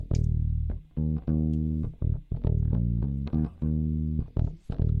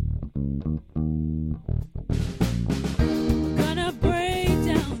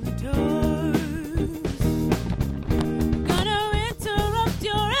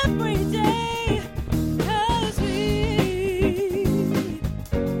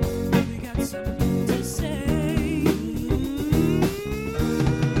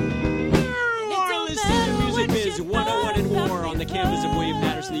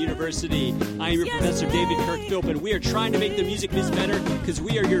University. I am your Professor David Kirk Philp, and we are trying to make the music biz better because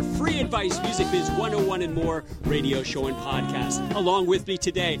we are your free advice, Music Biz 101 and more radio show and podcast. Along with me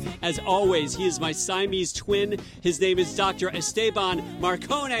today, as always, he is my Siamese twin. His name is Dr. Esteban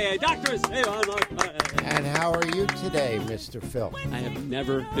Marcone. Dr. Esteban Marcone. And how are you today, Mr. Phil? I have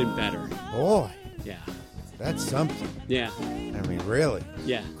never been better. Boy. Yeah. That's something. Yeah. I mean, really.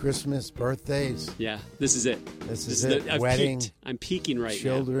 Yeah. Christmas, birthdays. Yeah. This is it. This is it. Wedding. I'm peaking right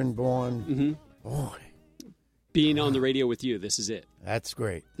children now. Born. Mm-hmm. Boy. Being on the radio with you, this is it. That's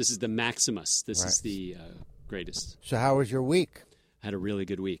great. This is the Maximus. This is the greatest. So how was your week? I had a really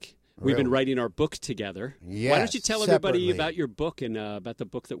good week. Really? We've been writing our book together. Yes, why don't you tell everybody separately about your book and about the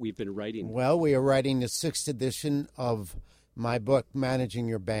book that we've been writing? Well, we are writing the 6th edition of my book, Managing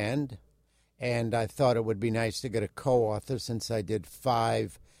Your Band. And I thought it would be nice to get a co-author since I did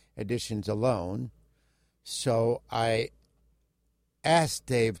 5 editions alone. So I asked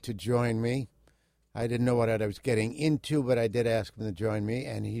Dave to join me. I didn't know what I was getting into, but I did ask him to join me,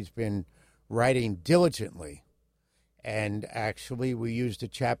 and he's been writing diligently. And actually, we used a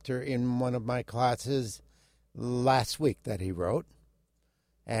chapter in one of my classes last week that he wrote,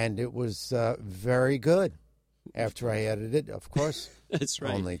 and it was very good. After I edited, of course. That's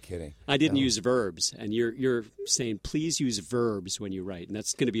right. Only kidding. I didn't use verbs, and you're saying please use verbs when you write, and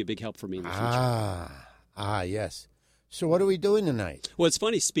that's going to be a big help for me in the future. Yes. So what are we doing tonight? Well, it's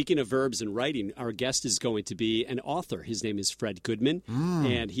funny. Speaking of verbs and writing, our guest is going to be an author. His name is Fred Goodman,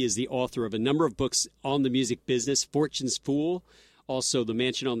 and he is the author of a number of books on the music business, Fortune's Fool, also The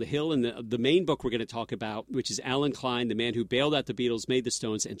Mansion on the Hill, and the main book we're going to talk about, which is Alan Klein, the man who bailed out the Beatles, made the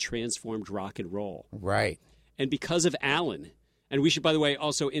Stones, and transformed rock and roll. Right. And because of Alan, and we should, by the way,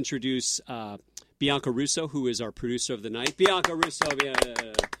 also introduce Bianca Russo, who is our producer of the night. Bianca Russo.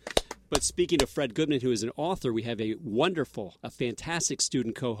 But speaking of Fred Goodman, who is an author, we have a fantastic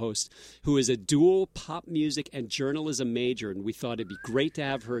student co-host who is a dual pop music and journalism major. And we thought it'd be great to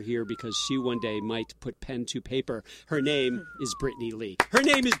have her here because she one day might put pen to paper. Her name is Brittany Lee. Her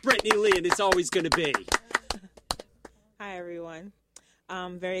name is Brittany Lee, and it's always going to be. Hi, everyone.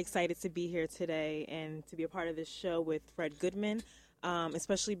 I'm very excited to be here today and to be a part of this show with Fred Goodman,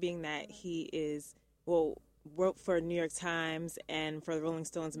 especially being that he wrote for New York Times and for the Rolling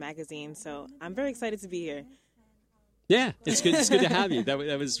Stones magazine. So I'm very excited to be here. Yeah, it's good. It's good to have you.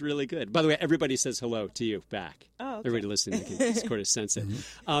 That was really good. By the way, everybody says hello to you back. Oh, okay. Everybody listening can sort of sense it.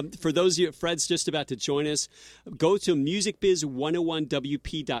 For those of you, Fred's just about to join us. Go to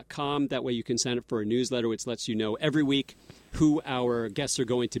musicbiz101wp.com. That way you can sign up for a newsletter, which lets you know every week who our guests are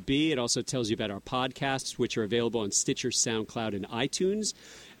going to be. It also tells you about our podcasts, which are available on Stitcher, SoundCloud, and iTunes.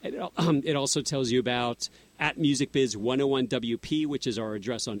 It also tells you about at MusicBiz101WP, which is our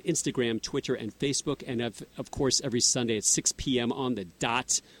address on Instagram, Twitter, and Facebook. And, of course, every Sunday at 6 p.m. on the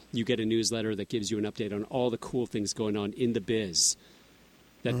dot, you get a newsletter that gives you an update on all the cool things going on in the biz.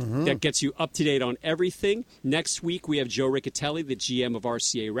 That gets you up to date on everything. Next week, we have Joe Riccatelli, the GM of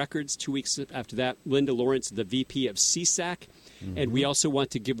RCA Records. 2 weeks after that, Linda Lawrence, the VP of CSAC. And we also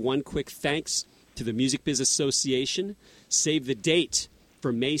want to give one quick thanks to the Music Biz Association. Save the date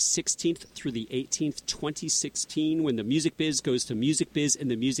for May 16th through the 18th, 2016, when the Music Biz goes to Music Biz in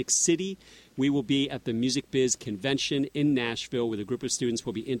the Music City. We will be at the Music Biz Convention in Nashville with a group of students.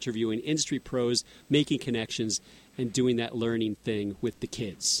 We'll be interviewing industry pros, making connections, and doing that learning thing with the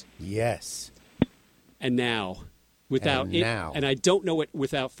kids. Yes. And now, and I don't know what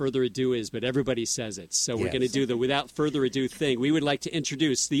without further ado is, but everybody says it. So we're going to do the without further ado thing. We would like to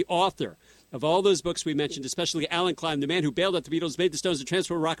introduce the author of all those books we mentioned, especially Alan Klein, the man who bailed out the Beatles, made the Stones, and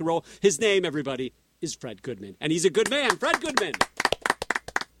transformed rock and roll. His name, everybody, is Fred Goodman. And he's a good man. Fred Goodman.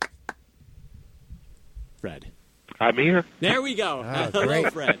 Fred. I'm here. There we go. Hello,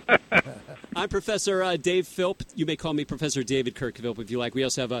 great. Fred. I'm Professor Dave Philp. You may call me Professor David Kirk Philp if you like. We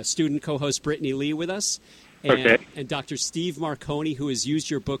also have a student co-host, Brittany Lee, with us. And Dr. Steve Marcone, who has used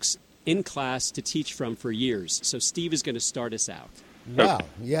your books in class to teach from for years. So Steve is going to start us out. Well,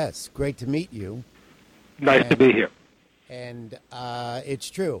 yes. Great to meet you. Nice to be here. And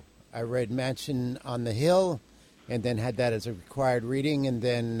it's true. I read Mansion on the Hill and then had that as a required reading, and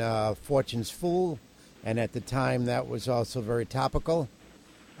then Fortune's Fool. And at the time, that was also very topical.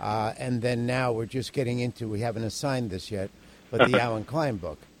 And then now we're just getting into, we haven't assigned this yet, but the Alan Klein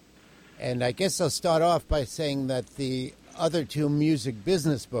book. And I guess I'll start off by saying that the other 2 music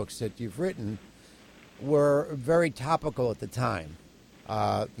business books that you've written were very topical at the time.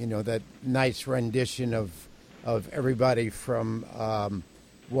 That nice rendition of everybody from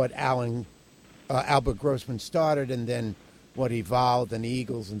what Albert Grossman started and then what evolved and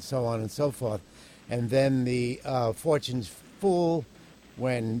Eagles and so on and so forth. And then the Fortune's Fool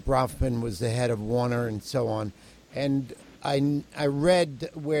when Bronfman was the head of Warner and so on. And I read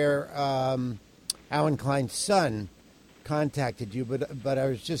where Alan Klein's son contacted you, but I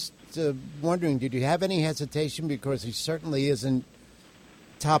was just wondering, did you have any hesitation, because he certainly isn't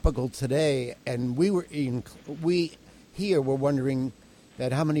topical today, and we here were wondering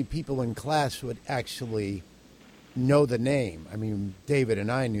that how many people in class would actually know the name. I mean, David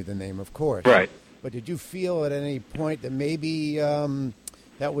and I knew the name, of course. Right. But did you feel at any point that maybe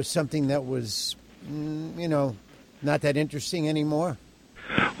that was something that was, not that interesting anymore?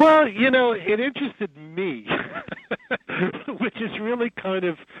 Well, it interested me, which is really kind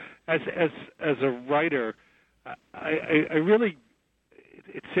of, as a writer, I really,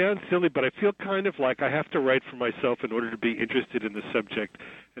 it sounds silly, but I feel kind of like I have to write for myself in order to be interested in the subject,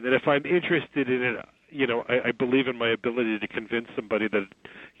 and that if I'm interested in it, I believe in my ability to convince somebody that,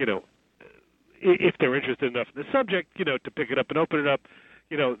 if they're interested enough in the subject, to pick it up and open it up,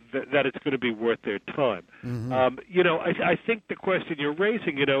 that it's going to be worth their time. Mm-hmm. I think the question you're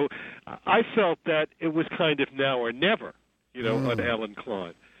raising, I felt that it was kind of now or never, on Alan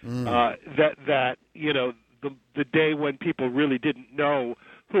Klein. That the day when people really didn't know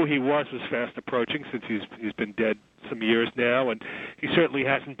who he was fast approaching, since he's been dead some years now, and he certainly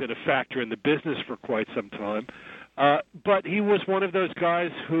hasn't been a factor in the business for quite some time. But he was one of those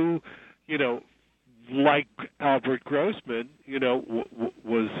guys who, like Albert Grossman,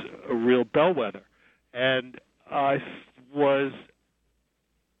 was a real bellwether. And I was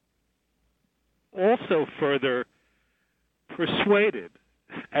also further persuaded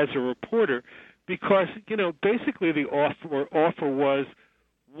as a reporter because, basically the offer was,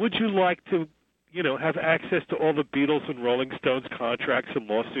 would you like to, have access to all the Beatles and Rolling Stones contracts and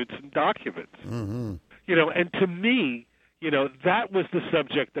lawsuits and documents? Mm-hmm. And to me, that was the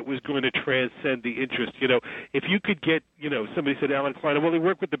subject that was going to transcend the interest. If you could get, somebody said, Alan Klein, well, he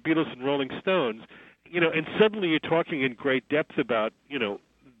worked with the Beatles and Rolling Stones, and suddenly you're talking in great depth about,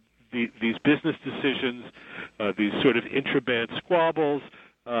 these business decisions, these sort of intra-band squabbles,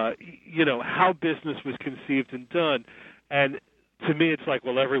 how business was conceived and done. And to me, it's like,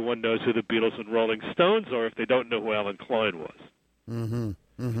 well, everyone knows who the Beatles and Rolling Stones are if they don't know who Alan Klein was. Mm-hmm.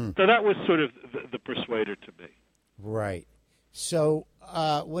 Mm-hmm. So that was sort of the persuader to me. Right. So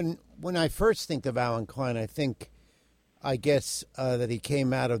when I first think of Alan Klein, I guess that he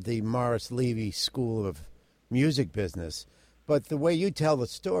came out of the Morris Levy School of Music business. But the way you tell the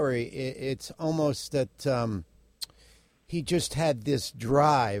story, it's almost that he just had this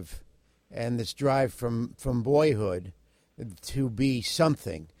drive, and this drive from boyhood to be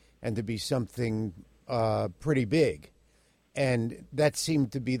something, and to be something pretty big. And that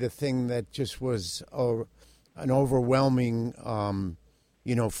seemed to be the thing that just was an overwhelming,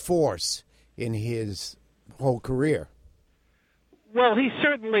 force in his whole career. Well, he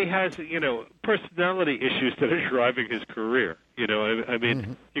certainly has, personality issues that are driving his career. I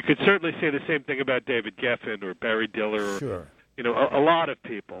mean, you could certainly say the same thing about David Geffen or Barry Diller or, sure. A lot of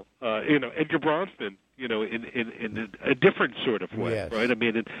people. Edgar Bronfman, in a different sort of way, yes. Right? I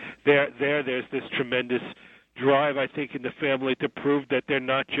mean, there's this tremendous drive, I think, in the family to prove that they're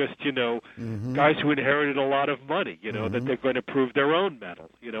not just, guys who inherited a lot of money, that they're going to prove their own mettle,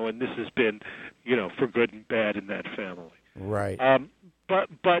 and this has been, for good and bad in that family. Right.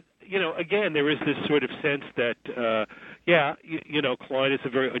 But again, there is this sort of sense that, Klein is a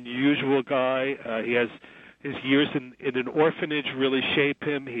very unusual guy. He has his years in an orphanage really shape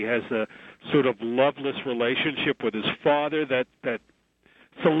him. He has a sort of loveless relationship with his father that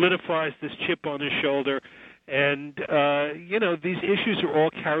solidifies this chip on his shoulder. And, these issues are all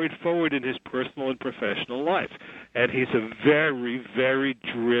carried forward in his personal and professional life. And he's a very, very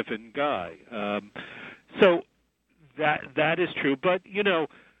driven guy. So that is true. But,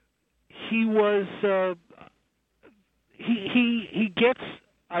 he was, he gets,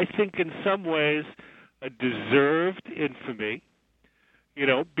 I think, in some ways, a deserved infamy,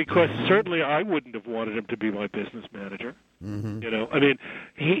 because certainly I wouldn't have wanted him to be my business manager. Mm-hmm. I mean,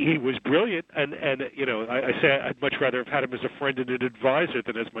 he was brilliant, and I say I'd much rather have had him as a friend and an advisor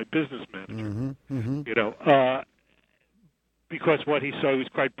than as my business manager. Mm-hmm. Mm-hmm. Because what he saw, he was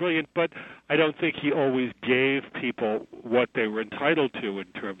quite brilliant, but I don't think he always gave people what they were entitled to in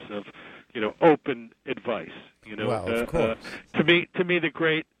terms of, open advice. Well, of course. To me, the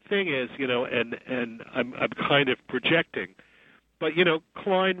great thing is, and I'm kind of projecting, but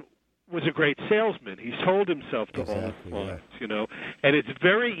Klein was a great salesman. He sold himself to all his clients, and it's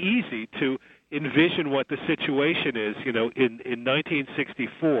very easy to envision what the situation is, in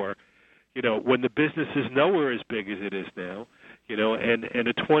 1964, when the business is nowhere as big as it is now, and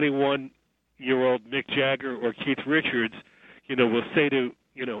a 21-year-old Mick Jagger or Keith Richards, will say to,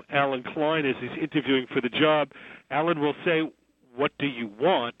 Alan Klein as he's interviewing for the job, Alan will say, "What do you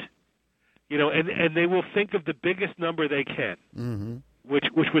want?" And they will think of the biggest number they can, which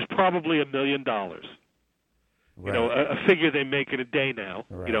was probably $1 million. Right. A figure they make in a day now,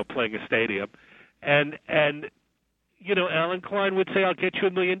 right. Playing a stadium. And Alan Klein would say, "I'll get you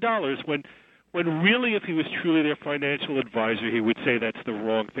 $1 million," when really, if he was truly their financial advisor, he would say that's the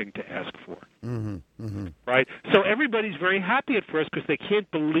wrong thing to ask for. Right? So everybody's very happy at first because they can't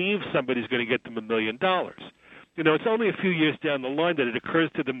believe somebody's going to get them $1 million. It's only a few years down the line that it occurs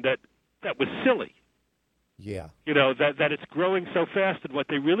to them that was silly. Yeah. That it's growing so fast, and what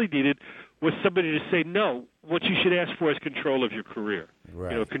they really needed was somebody to say, no, what you should ask for is control of your career,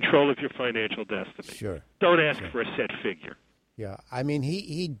 right. Control of your financial destiny. Sure. Don't ask for a set figure. Yeah, I mean,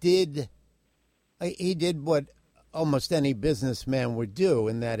 he did what almost any businessman would do,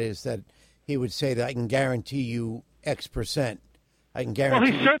 and that is that he would say that I can guarantee you X percent. I can guarantee.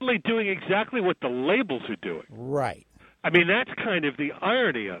 Well, he's certainly doing exactly what the labels are doing. Right. I mean, that's kind of the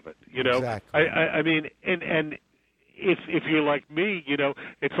irony of it, Exactly. I mean, and if you're like me,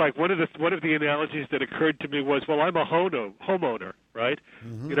 it's like one of the analogies that occurred to me was, well, I'm a homeowner, right?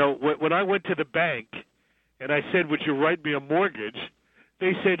 When I went to the bank and I said, "Would you write me a mortgage?"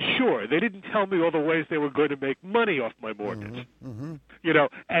 They said, "Sure." They didn't tell me all the ways they were going to make money off my mortgage. And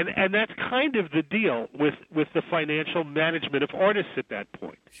that's kind of the deal with the financial management of artists at that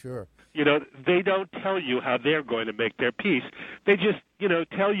point. Sure. They don't tell you how they're going to make their piece. They just,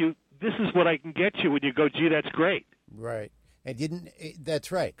 tell you, this is what I can get you, and you go, gee, that's great. Right.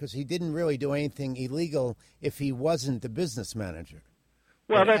 That's right, because he didn't really do anything illegal if he wasn't the business manager.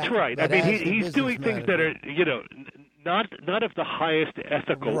 Well, that's right. I mean, he's doing things that are, not of the highest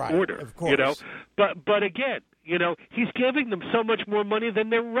ethical order, of course. But again, he's giving them so much more money than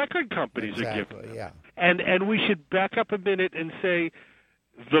their record companies are giving them. Yeah. And we should back up a minute and say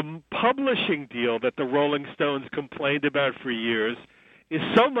the publishing deal that the Rolling Stones complained about for years is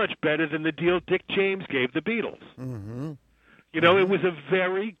so much better than the deal Dick James gave the Beatles. It was a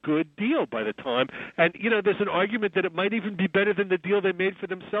very good deal by the time. And, there's an argument that it might even be better than the deal they made for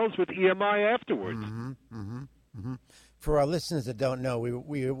themselves with EMI afterwards. For our listeners that don't know,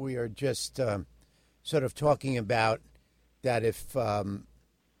 we are just sort of talking about that if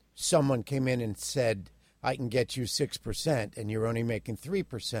someone came in and said, I can get you 6%, and you're only making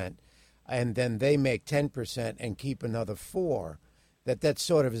 3%, and then they make 10% and keep another 4%, that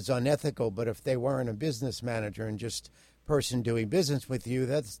sort of is unethical. But if they weren't a business manager and just person doing business with you,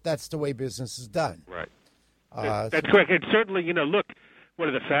 that's the way business is done. Right. That's correct. And certainly, look, one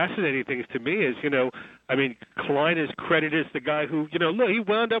of the fascinating things to me is, Klein is credited as the guy who, look, he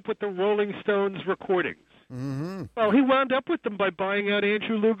wound up with the Rolling Stones recordings. Well, he wound up with them by buying out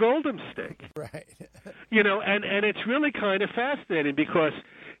Andrew Loog Oldham's stake. Right. And it's really kind of fascinating because,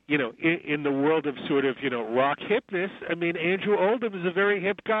 in the world of sort of, rock hipness, Andrew Oldham is a very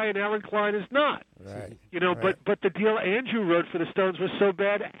hip guy and Alan Klein is not. Right. But the deal Andrew wrote for the Stones was so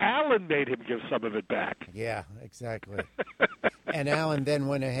bad, Alan made him give some of it back. Yeah, exactly. And Alan then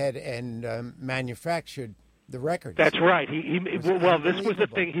went ahead and manufactured the records. That's right. This was the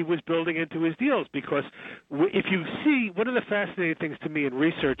thing he was building into his deals because if you see, one of the fascinating things to me in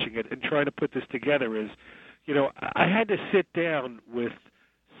researching it and trying to put this together is, I had to sit down with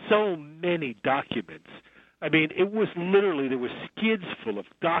so many documents. It was literally, there were skids full of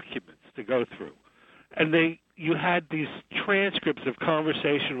documents to go through. And you had these transcripts of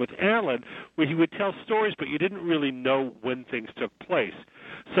conversation with Alan where he would tell stories, but you didn't really know when things took place.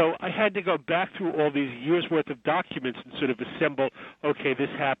 So I had to go back through all these years' worth of documents and sort of assemble, okay, this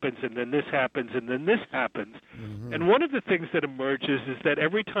happens, and then this happens, and then this happens. And one of the things that emerges is that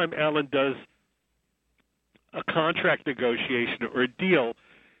every time Alan does a contract negotiation or a deal,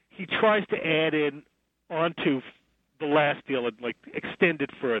 he tries to add in onto the last deal and extend it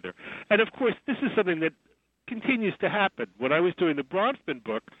further. And of course, this is something that continues to happen. When I was doing the Bronfman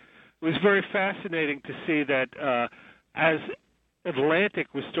book, it was very fascinating to see that as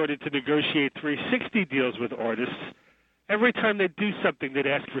Atlantic was starting to negotiate 360 deals with artists, every time they'd do something, they'd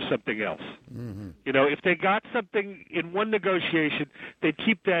ask for something else. If they got something in one negotiation, they'd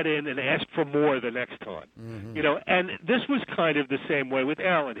keep that in and ask for more the next time. And this was kind of the same way with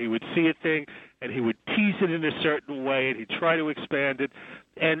Alan. He would see a thing, and he would tease it in a certain way, and he'd try to expand it.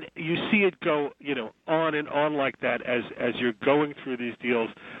 And you see it go, on and on like that as you're going through these deals,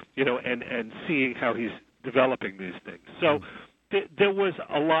 and seeing how he's developing these things. So there was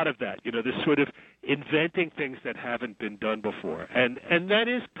a lot of that, this sort of inventing things that haven't been done before. And that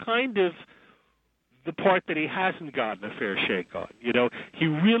is kind of the part that he hasn't gotten a fair shake on. He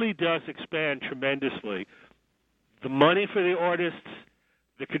really does expand tremendously the money for the artists,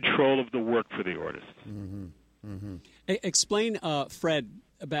 the control of the work for the artists. Explain, Fred,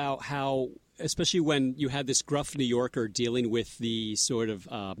 about how, especially when you had this gruff New Yorker dealing with the sort of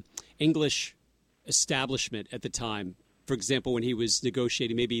English establishment at the time. For example, when he was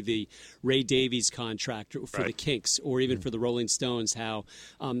negotiating maybe the Ray Davies contract for the Kinks or even for the Rolling Stones, how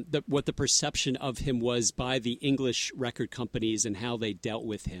what the perception of him was by the English record companies and how they dealt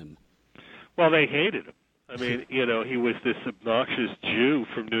with him. Well, they hated him. I mean, he was this obnoxious Jew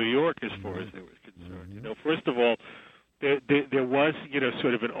from New York as far as they were concerned. First of all, there was,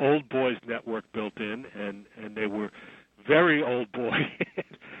 sort of an old boys network built in, and they were very old boy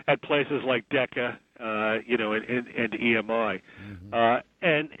at places like Decca, and EMI.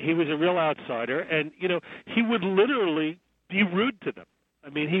 And he was a real outsider, and, he would literally be rude to them. I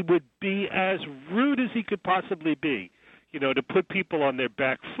mean, he would be as rude as he could possibly be, to put people on their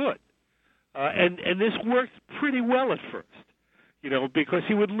back foot. And this worked pretty well at first, because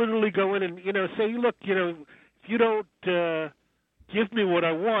he would literally go in and, say, look, if you don't give me what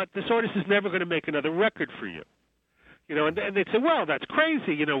I want, this artist is never going to make another record for you. And they'd say, well, that's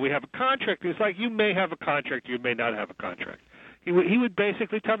crazy. We have a contract. It's like, you may have a contract, you may not have a contract. He would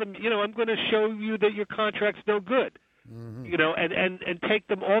basically tell them, I'm going to show you that your contract's no good. And take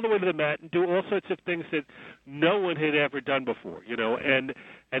them all the way to the mat and do all sorts of things that no one had ever done before, and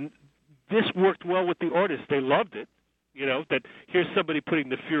this worked well with the artists. They loved it, that here's somebody putting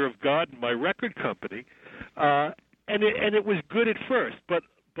the fear of God in my record company. And it was good at first, but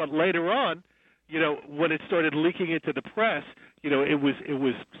later on, when it started leaking into the press, it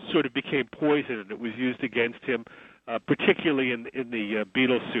was sort of became poison, and it was used against him, particularly in the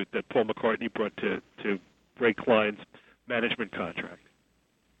Beatles suit that Paul McCartney brought to Ray Klein's management contract.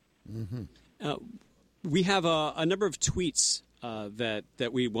 We have a number of tweets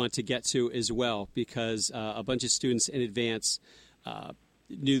that we want to get to as well, because a bunch of students in advance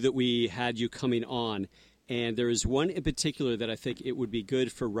knew that we had you coming on. And there is one in particular that I think it would be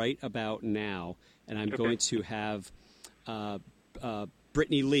good for right about now. And I'm going to have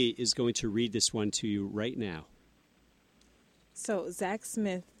Brittany Lee is going to read this one to you right now. So Zach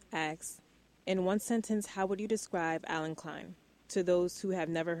Smith asks, in one sentence, how would you describe Alan Klein to those who have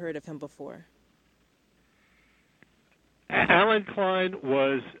never heard of him before? Alan Klein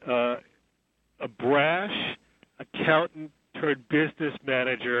was a brash accountant turned business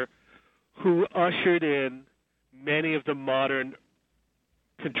manager who ushered in many of the modern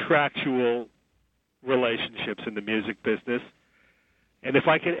contractual relationships in the music business. And if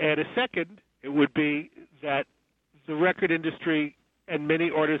I could add a second, it would be that the record industry and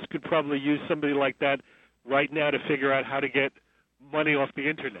many artists could probably use somebody like that right now to figure out how to get money off the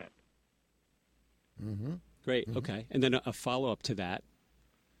Internet. Great, okay. And then a follow-up to that.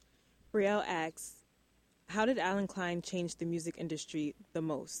 Brielle asks, how did Alan Klein change the music industry the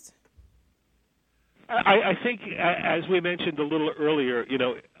most? I think, as we mentioned a little earlier,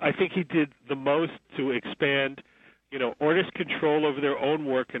 I think he did the most to expand, artists' control over their own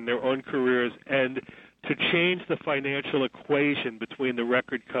work and their own careers, and to change the financial equation between the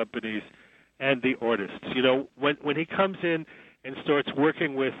record companies and the artists. When he comes in and starts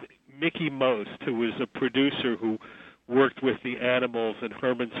working with Mickey Most, who was a producer who worked with the Animals and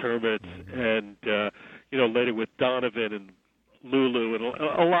Herman's Hermits, and later with Donovan and Lulu and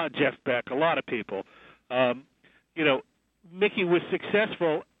a lot, Jeff Beck, a lot of people. Mickey was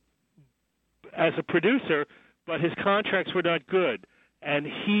successful as a producer, but his contracts were not good. And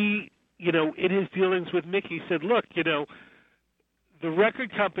he, in his dealings with Mickey, said, look, the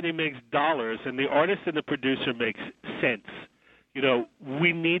record company makes dollars and the artist and the producer makes cents.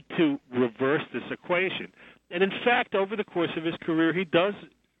 We need to reverse this equation. And in fact, over the course of his career, he does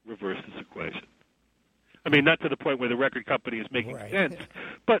reverse this equation. I mean, not to the point where the record company is making sense,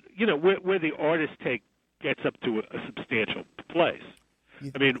 but, where the artist gets up to a substantial place.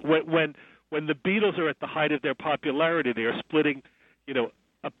 I mean, when the Beatles are at the height of their popularity, they are splitting,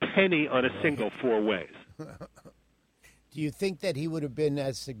 a penny on a single 4 ways. Do you think that he would have been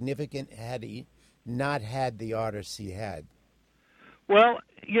as significant had he not had the artists he had? Well,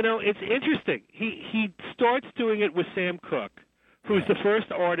 it's interesting. He starts doing it with Sam Cooke, who's the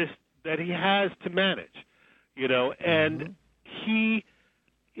first artist that he has to manage, and he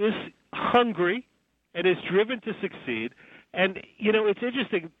is hungry and is driven to succeed. And, it's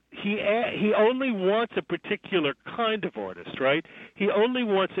interesting. He only wants a particular kind of artist, right? He only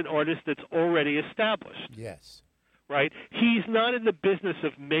wants an artist that's already established. Yes. Right? He's not in the business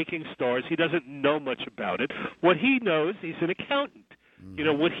of making stars. He doesn't know much about it. What he knows, he's an accountant.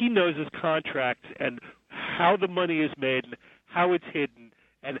 What he knows is contracts and how the money is made and how it's hidden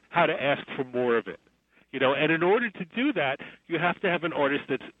and how to ask for more of it. And in order to do that, you have to have an artist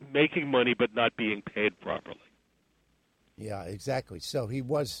that's making money but not being paid properly. Yeah, exactly. So he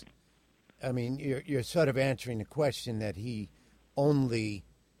was, I mean, you're sort of answering the question that he only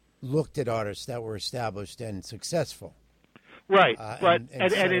looked at artists that were established and successful. Right, and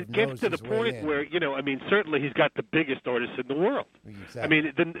it gets to the point where, certainly he's got the biggest artists in the world. Exactly. I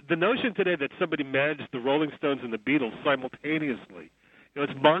mean, the notion today that somebody managed the Rolling Stones and the Beatles simultaneously,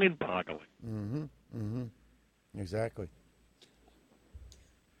 it's mind-boggling. Exactly.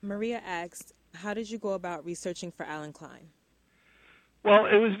 Maria asked, how did you go about researching for Alan Klein? Well,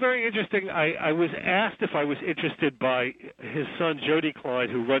 it was very interesting. I was asked if I was interested by his son, Jody Klein,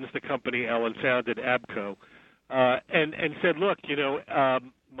 who runs the company Alan founded, Abco, and said, look,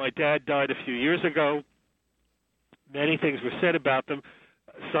 my dad died a few years ago. Many things were said about them.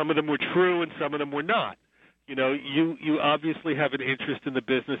 Some of them were true and some of them were not. You obviously have an interest in the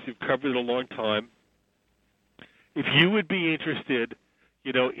business. You've covered it a long time. If you would be interested,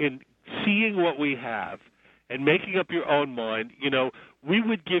 in seeing what we have and making up your own mind, we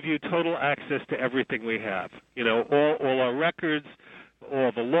would give you total access to everything we have. All our records,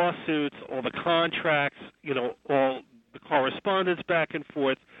 all the lawsuits, all the contracts, all the correspondence back and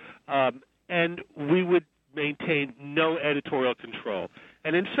forth, and we would maintain no editorial control.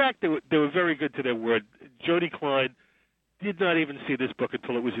 And in fact, they were very good to their word. Jody Klein did not even see this book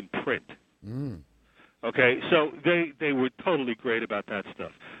until it was in print. Okay, so they were totally great about that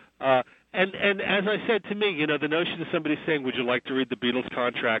stuff. And as I said, to me, the notion of somebody saying, would you like to read the Beatles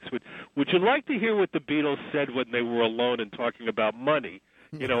contracts? Would you like to hear what the Beatles said when they were alone and talking about money,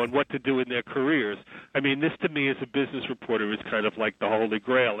 and what to do in their careers? I mean, this to me as a business reporter is kind of like the Holy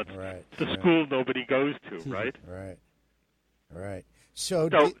Grail. It's the school nobody goes to, right? Right. So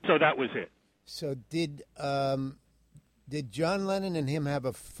that was it. So did John Lennon and him have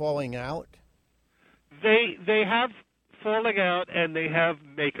a falling out? They have falling out and they have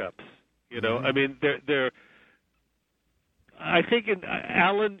makeups. I mean, they're. I think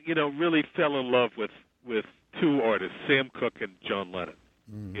Alan, really fell in love with two artists, Sam Cooke and John Lennon.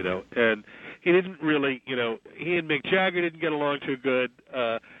 And he didn't really, he and Mick Jagger didn't get along too good.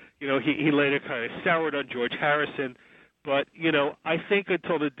 He later kind of soured on George Harrison. But, I think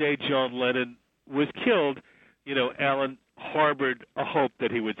until the day John Lennon was killed, Alan harbored a hope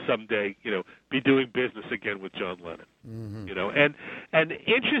that he would someday, be doing business again with John Lennon. And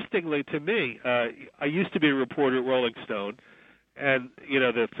interestingly to me, I used to be a reporter at Rolling Stone, and,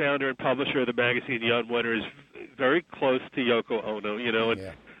 the founder and publisher of the magazine, Jan Wenner, is very close to Yoko Ono,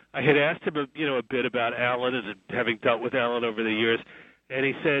 and I had asked him, a bit about Alan and having dealt with Alan over the years, and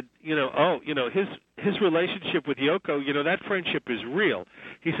he said, his relationship with Yoko, that friendship is real.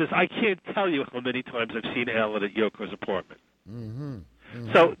 He says, I can't tell you how many times I've seen Alan at Yoko's apartment.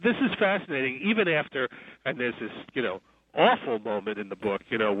 So this is fascinating, even after, and there's this, awful moment in the book,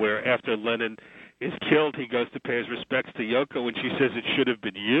 where after Lennon is killed, he goes to pay his respects to Yoko, and she says, it should have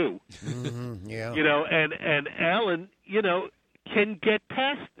been you. And Alan, can get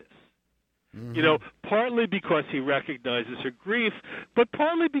past this. Partly because he recognizes her grief, but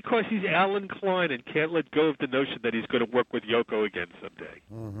partly because he's Alan Klein and can't let go of the notion that he's going to work with Yoko again someday.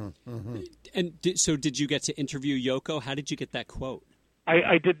 And so did you get to interview Yoko? How did you get that quote?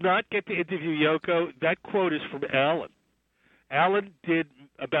 I did not get to interview Yoko. That quote is from Alan. Alan did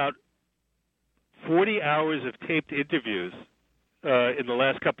about 40 hours of taped interviews in the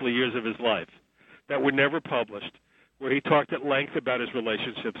last couple of years of his life that were never published, where he talked at length about his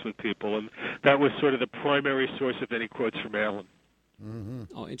relationships with people, and that was sort of the primary source of any quotes from Alan.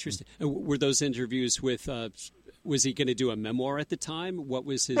 Oh, interesting. Were those interviews with, was he going to do a memoir at the time? What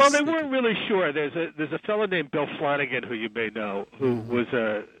was his... Well, they weren't really sure. There's a fellow named Bill Flanagan, who you may know, who was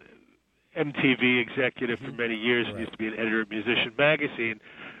a MTV executive for many years and used to be an editor of Musician Magazine.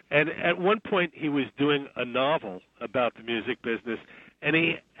 And at one point, he was doing a novel about the music business, and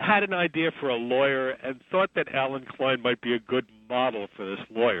he had an idea for a lawyer and thought that Alan Klein might be a good model for this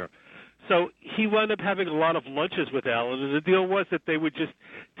lawyer. So he wound up having a lot of lunches with Alan, and the deal was that they would just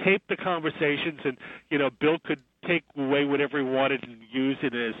tape the conversations, and, Bill could take away whatever he wanted and use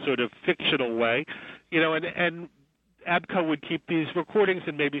it in a sort of fictional way, and Abco would keep these recordings,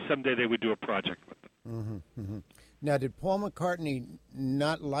 and maybe someday they would do a project with them. Now, did Paul McCartney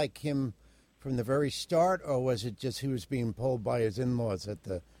not like him from the very start, or was it just he was being pulled by his in-laws at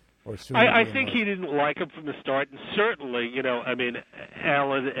the... I think he didn't like him from the start, and certainly,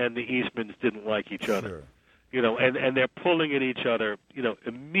 Alan and the Eastmans didn't like each other. And they're pulling at each other,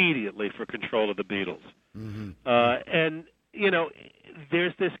 immediately for control of the Beatles. And,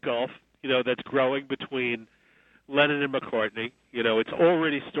 there's this gulf, that's growing between Lennon and McCartney. It's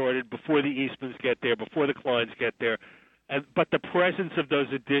already started before the Eastmans get there, before the Kleins get there. But the presence of those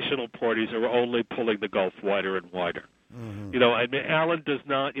additional parties are only pulling the gulf wider and wider. Mm-hmm. I mean, Alan does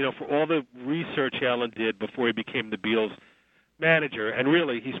not, for all the research Alan did before he became the Beatles manager, and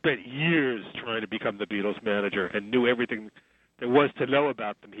really he spent years trying to become the Beatles manager and knew everything there was to know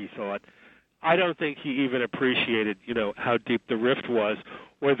about them, he thought. I don't think he even appreciated, how deep the rift was,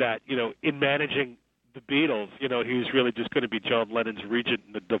 or that, in managing the Beatles, he was really just going to be John Lennon's regent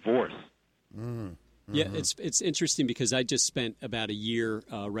in the divorce. Mm-hmm. Yeah, it's interesting because I just spent about a year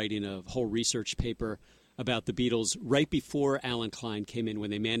writing a whole research paper about the Beatles right before Alan Klein came in,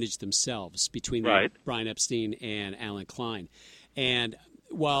 when they managed themselves, between Brian Epstein and Alan Klein. And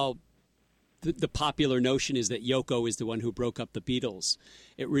while the popular notion is that Yoko is the one who broke up the Beatles,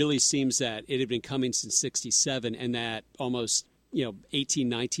 it really seems that it had been coming since '67, and that almost 18,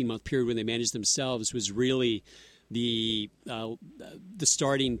 19-month period when they managed themselves was really the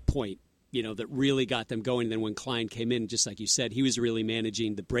starting point, that really got them going. And then when Klein came in, just like you said, he was really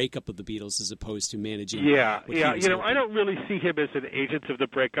managing the breakup of the Beatles as opposed to managing. Yeah. I don't really see him as an agent of the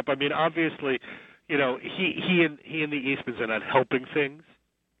breakup. I mean, obviously, he and the Eastmans are not helping things.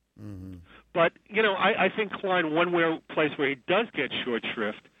 Mm-hmm. But I think Klein, place where he does get short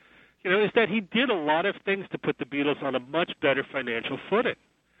shrift, is that he did a lot of things to put the Beatles on a much better financial footing.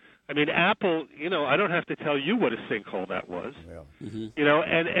 I mean, Apple, I don't have to tell you what a sinkhole that was. Yeah. Mm-hmm.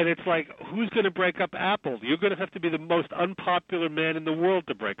 And it's like, who's going to break up Apple? You're going to have to be the most unpopular man in the world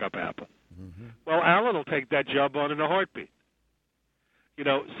to break up Apple. Mm-hmm. Well, Alan will take that job on in a heartbeat.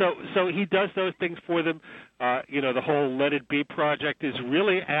 So he does those things for them. The whole Let It Be project is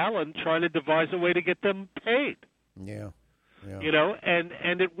really Alan trying to devise a way to get them paid. Yeah.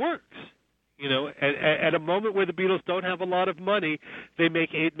 And it works. At a moment where the Beatles don't have a lot of money, they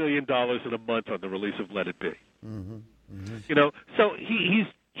make $8 million in a month on the release of Let It Be. Mm-hmm. Mm-hmm. So he's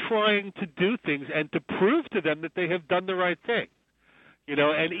trying to do things and to prove to them that they have done the right thing.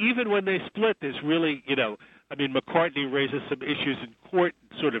 And even when they split, there's really, McCartney raises some issues in court,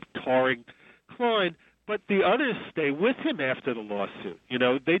 sort of tarring Klein, but the others stay with him after the lawsuit.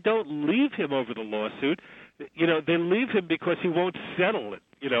 They don't leave him over the lawsuit. They leave him because he won't settle it,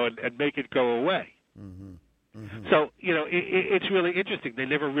 and make it go away. Mm-hmm. Mm-hmm. So, it's really interesting. They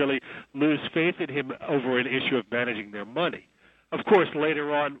never really lose faith in him over an issue of managing their money. Of course,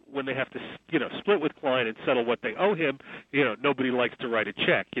 later on, when they have to, split with Klein and settle what they owe him, nobody likes to write a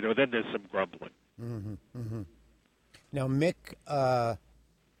check. Then there's some grumbling. Mm-hmm. Mm-hmm. Now, Mick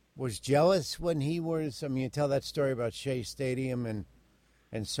was jealous when he was, you tell that story about Shea Stadium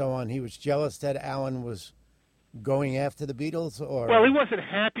and so on. He was jealous that Alan was going after the Beatles? Or Well, he wasn't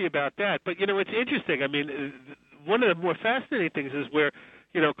happy about that. But, it's interesting. I mean, one of the more fascinating things is where,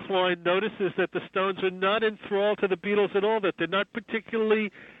 Klein notices that the Stones are not enthralled to the Beatles at all, that they're not particularly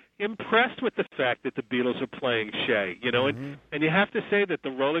impressed with the fact that the Beatles are playing Shea, mm-hmm. and you have to say that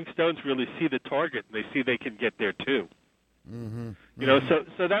the Rolling Stones really see the target, and they see they can get there too. Mm-hmm.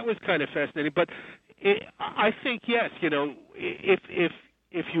 So that was kind of fascinating. But I think, yes,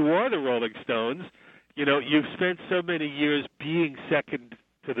 if you are the Rolling Stones, you've spent so many years being second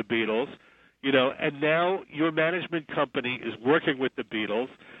to the Beatles, and now your management company is working with the Beatles.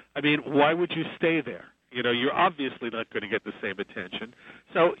 I mean, why would you stay there? You're obviously not going to get the same attention.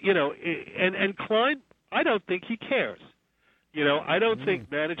 So, and Klein, I don't think he cares. I don't think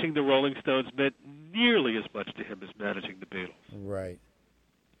managing the Rolling Stones meant nearly as much to him as managing the Beatles. Right.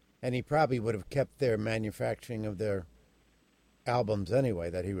 And he probably would have kept their manufacturing of their albums anyway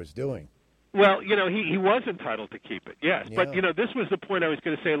that he was doing. Well, he was entitled to keep it, yes. Yeah. But, this was the point I was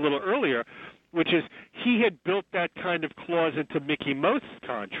going to say a little earlier, which is he had built that kind of clause into Mickey Most's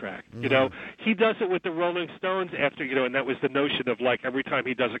contract. Mm-hmm. He does it with the Rolling Stones after, and that was the notion of, like, every time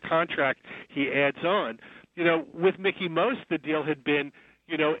he does a contract, he adds on. With Mickey Most, the deal had been,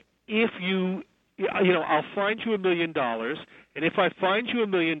 if you, I'll find you $1 million, and if I find you $1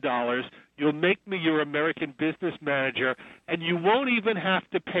 million, you'll make me your American business manager, and you won't even have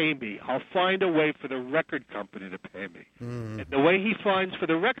to pay me. I'll find a way for the record company to pay me. Mm-hmm. And the way he finds for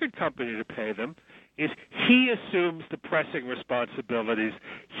the record company to pay them is he assumes the pressing responsibilities.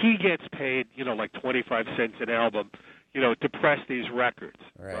 He gets paid, like 25 cents an album, to press these records,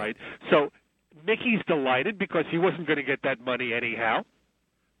 right? So Mickey's delighted because he wasn't going to get that money anyhow,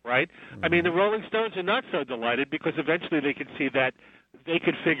 right? Mm-hmm. I mean, the Rolling Stones are not so delighted because eventually they can see that they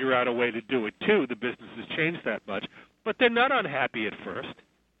could figure out a way to do it, too. The business has changed that much. But they're not unhappy at first.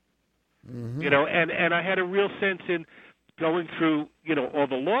 Mm-hmm. And I had a real sense in going through, all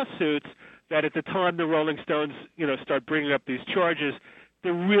the lawsuits that at the time the Rolling Stones, start bringing up these charges,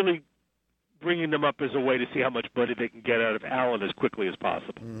 they're really bringing them up as a way to see how much money they can get out of Alan as quickly as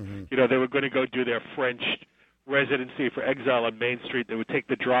possible. You know, they were going to go do their French residency for exile on Main Street. They would take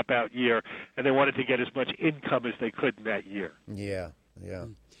the dropout year, and they wanted to get as much income as they could in that year. Yeah.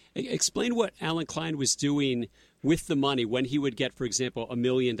 Explain what Alan Klein was doing with the money when he would get, for example, $1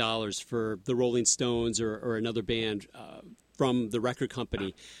 million for the Rolling Stones or another band from the record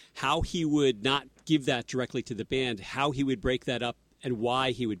company, how he would not give that directly to the band, how he would break that up, and why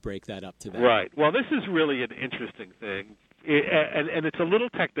he would break that up to them. Right. Well, this is really an interesting thing, and it's a little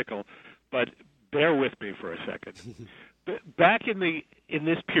technical, but bear with me for a second. Back in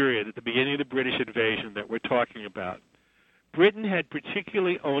this period, at the beginning of the British invasion that we're talking about, Britain had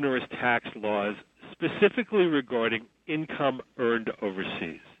particularly onerous tax laws specifically regarding income earned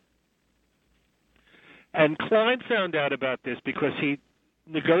overseas. And Klein found out about this because he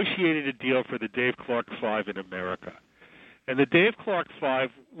negotiated a deal for the Dave Clark Five in America. And the Dave Clark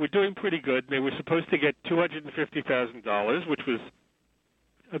Five were doing pretty good. They were supposed to get $250,000, which was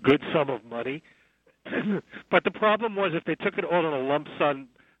a good sum of money. But the problem was if they took it all in a lump sum,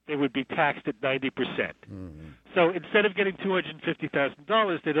 they would be taxed at 90%. So instead of getting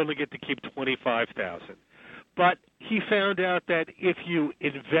 $250,000, they'd only get to keep $25,000. But he found out that if you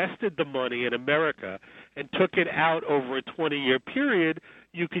invested the money in America and took it out over a 20-year period,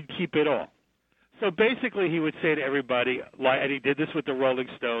 you could keep it all. So basically he would say to everybody, and he did this with the Rolling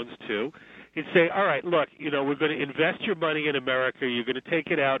Stones too, he'd say, all right, look, you know, we're going to invest your money in America, you're going to take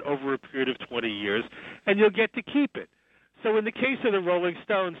it out over a period of 20 years, and you'll get to keep it. So in the case of the Rolling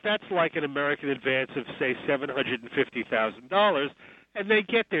Stones, that's like an American advance of, say, $750,000, and they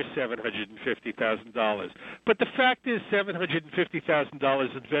get their $750,000. But the fact is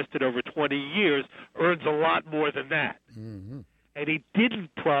 $750,000 invested over 20 years earns a lot more than that. And he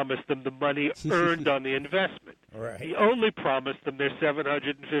didn't promise them the money earned on the investment. Right. He only promised them their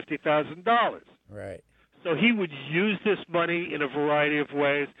 $750,000. Right. So he would use this money in a variety of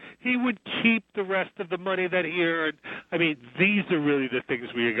ways. He would keep the rest of the money that he earned. I mean, these are really the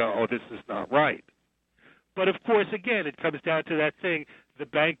things where you go, oh, this is not right. But, of course, again, it comes down to that thing. The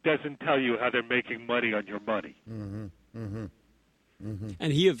bank doesn't tell you how they're making money on your money. And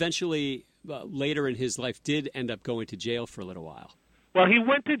he eventually, later in his life, did end up going to jail for a little while. Well, he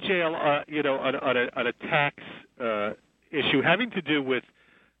went to jail, on a tax issue having to do with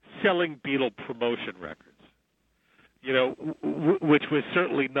selling Beatle promotion records, you know, which was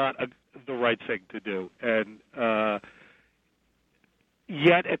certainly not the right thing to do. And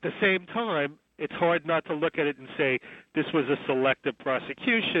yet, at the same time, it's hard not to look at it and say this was a selective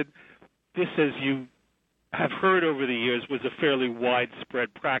prosecution. This, as you have heard over the years, was a fairly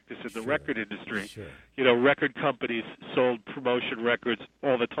widespread practice in the record industry. You know, record companies sold promotion records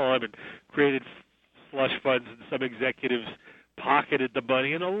all the time and created slush funds, and some executives pocketed the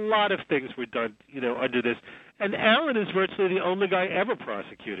money, and a lot of things were done, you know, under this. And Alan is virtually the only guy ever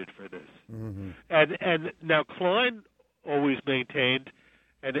prosecuted for this. And now Klein always maintained,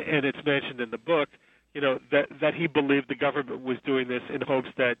 and it's mentioned in the book, you know, that he believed the government was doing this in hopes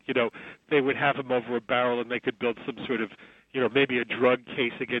that, you know, they would have him over a barrel and they could build some sort of, you know, maybe a drug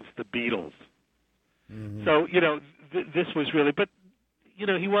case against the Beatles. So, you know, this was really, but, you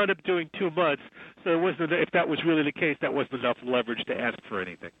know, he wound up doing 2 months, so it wasn't, if that was really the case, that wasn't enough leverage to ask for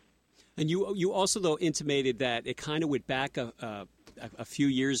anything. And you also, though, intimated that it kind of went back a few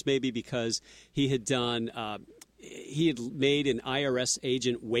years maybe because he had done, he had made an IRS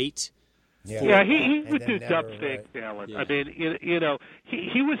agent wait. Yeah, he would do dumb things, right. Alan. Yeah. I mean, you know,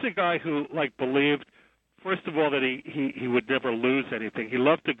 he was a guy who, like, believed, first of all, that he would never lose anything. He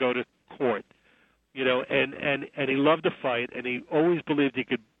loved to go to court, you know, and he loved to fight, and he always believed he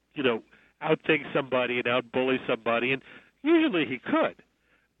could, you know, outthink somebody and outbully somebody, and usually he could.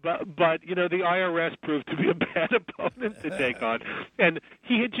 But you know, the IRS proved to be a bad opponent to take on, and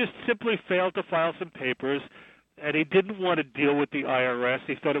he had just simply failed to file some papers, and he didn't want to deal with the IRS.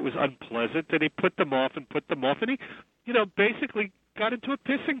 He thought it was unpleasant, and he put them off, and he, you know, basically got into a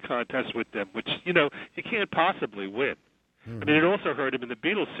pissing contest with them, which, you know, you can't possibly win. I mean, it also hurt him in the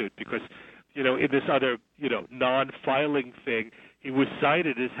Beatles suit because, you know, in this other, you know, non-filing thing, he was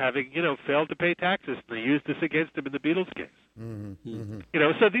cited as having, you know, failed to pay taxes, and they used this against him in the Beatles case. You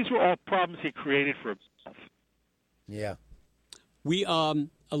know, so these were all problems he created for himself. Yeah. We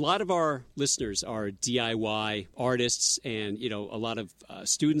a lot of our listeners are DIY artists, and you know, a lot of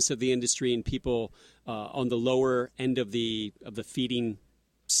students of the industry and people on the lower end of the feeding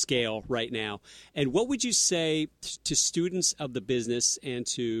scale right now. And what would you say to students of the business and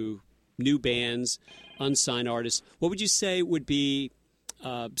to new bands, unsigned artists? What would you say would be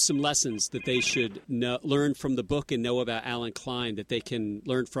some lessons that they should learn from the book and know about Alan Klein that they can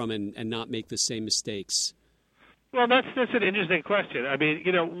learn from and not make the same mistakes? Well, that's an interesting question. I mean,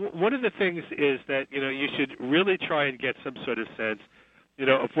 one of the things is that, you should really try and get some sort of sense,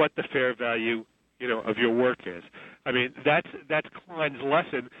 of what the fair value, of your work is. I mean, that's Klein's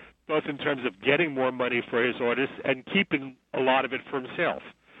lesson, both in terms of getting more money for his artists and keeping a lot of it for himself,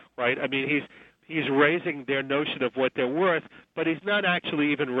 right? I mean, he's raising their notion of what they're worth, but he's not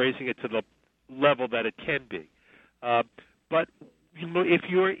actually even raising it to the level that it can be. But if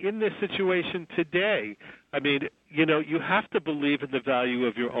you're in this situation today, I mean, you have to believe in the value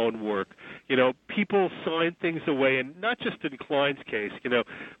of your own work. People sign things away, and not just in Klein's case,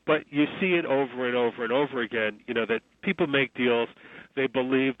 but you see it over and over and over again, that people make deals, they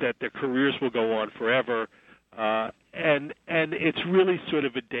believe that their careers will go on forever, and it's really sort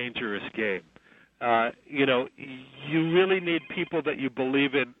of a dangerous game. You really need people that you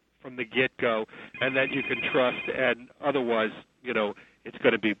believe in from the get-go and that you can trust, and otherwise, it's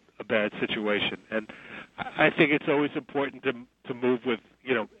going to be a bad situation. And I think it's always important to move with,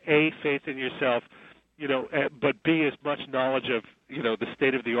 A, faith in yourself, but B, as much knowledge of, the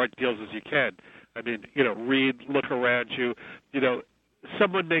state-of-the-art deals as you can. I mean, read, look around you.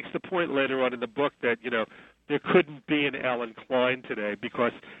 Someone makes the point later on in the book that, there couldn't be an Alan Klein today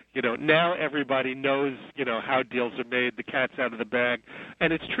because, now everybody knows, how deals are made, the cat's out of the bag.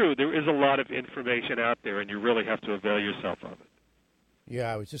 And it's true, there is a lot of information out there, and you really have to avail yourself of it.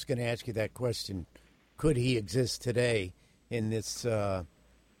 Yeah, I was just going to ask you that question. Could he exist today in this,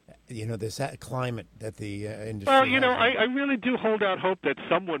 this climate that the industry Well, has? I really do hold out hope that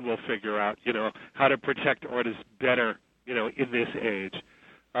someone will figure out, how to protect artists better, in this age.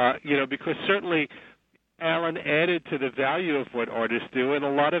 Because certainly Alan added to the value of what artists do, and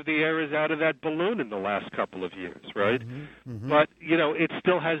a lot of the air is out of that balloon in the last couple of years, right? Mm-hmm, mm-hmm. But, it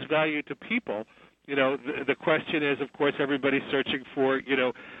still has value to people. The question is, of course, everybody's searching for,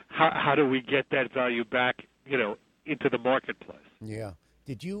 how do we get that value back, into the marketplace? Yeah.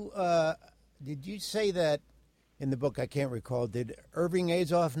 Did you say that in the book? I can't recall. Did Irving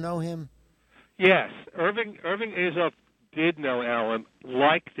Azoff know him? Yes. Irving Azoff did know Alan,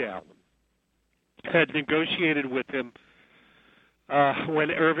 liked Alan, had negotiated with him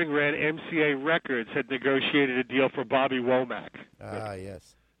when Irving ran MCA Records, had negotiated a deal for Bobby Womack. Ah,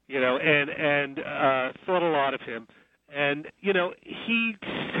 yes. And thought a lot of him. And, he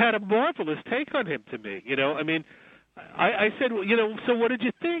had a marvelous take on him to me. I mean, I said, well, so what did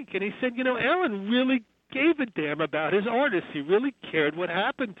you think? And he said, Alan really gave a damn about his artists. He really cared what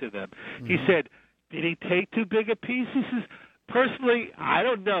happened to them. Mm-hmm. He said, did he take too big a piece? He says, personally, I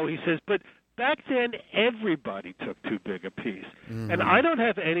don't know. He says, but back then, everybody took too big a piece. Mm-hmm. And I don't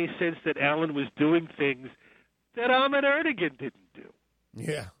have any sense that Alan was doing things that Ahmet Ertegun didn't do.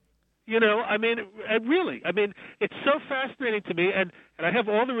 Yeah. I mean, really, it's so fascinating to me, and I have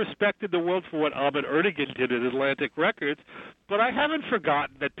all the respect in the world for what Ahmet Ertegun did at Atlantic Records, but I haven't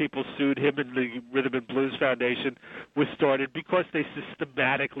forgotten that people sued him, and the Rhythm and Blues Foundation was started because they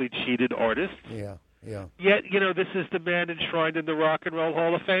systematically cheated artists. Yeah. Yet, this is the man enshrined in the Rock and Roll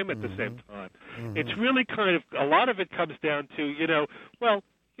Hall of Fame at the same time. Mm-hmm. It's really kind of, a lot of it comes down to,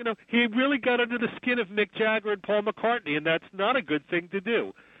 he really got under the skin of Mick Jagger and Paul McCartney, and that's not a good thing to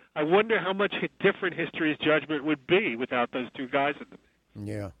do. I wonder how much different history's judgment would be without those two guys in the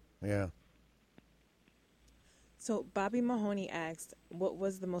mix. Yeah. So Bobby Mahoney asked, what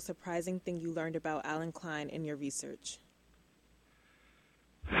was the most surprising thing you learned about Alan Klein in your research?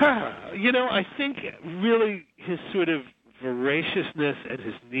 I think really his sort of voraciousness and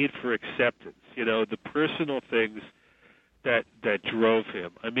his need for acceptance, the personal things that drove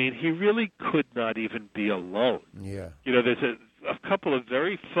him. I mean, he really could not even be alone. Yeah. There's a couple of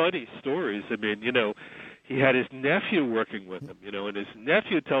very funny stories. I mean, he had his nephew working with him, and his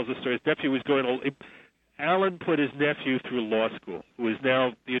nephew tells a story. His nephew was Alan put his nephew through law school, who is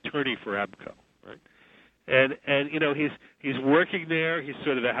now the attorney for ABCO, right? And he's working there. He's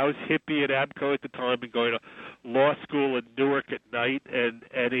sort of a house hippie at ABCO at the time and going to law school in Newark at night, and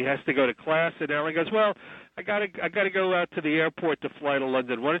he has to go to class. And Alan goes, well, I gotta go out to the airport to fly to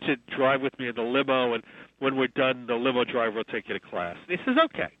London. Why don't you drive with me in the limo, and when we're done, the limo driver will take you to class. And he says,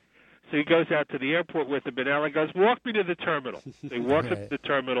 okay. So he goes out to the airport with him, and Alan goes, walk me to the terminal. So he walks up to the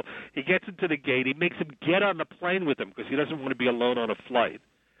terminal. He gets into the gate. He makes him get on the plane with him because he doesn't want to be alone on a flight.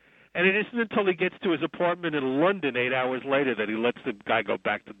 And it isn't until he gets to his apartment in London 8 hours later that he lets the guy go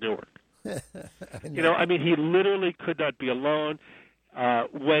back to Newark. He literally could not be alone.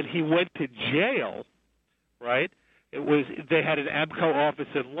 When he went to jail, right, they had an ABCO office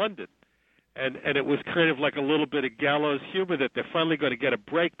in London. and it was kind of like a little bit of gallows humor that they're finally going to get a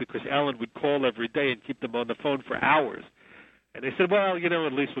break because Alan would call every day and keep them on the phone for hours. And they said, well,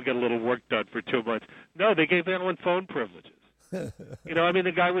 at least we'll get a little work done for 2 months. No, they gave Alan phone privileges.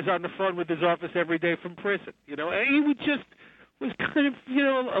 The guy was on the phone with his office every day from prison. And he would just was kind of,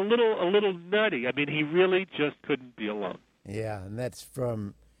 a little nutty. I mean, he really just couldn't be alone. Yeah, and that's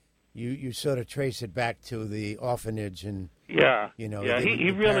from you sort of trace it back to the orphanage and he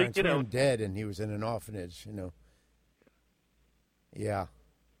the really parents were dead and he was in an orphanage. Yeah.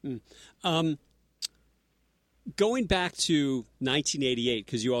 Going back to 1988,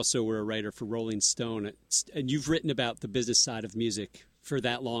 because you also were a writer for Rolling Stone, and you've written about the business side of music for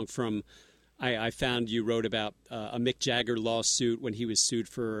that long. I found you wrote about a Mick Jagger lawsuit when he was sued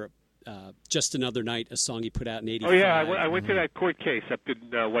for Just Another Night, a song he put out in 85. Oh, yeah, I went to that court case up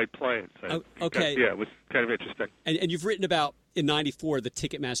in White Plains. Okay. Yeah, it was kind of interesting. And you've written about, in 94, the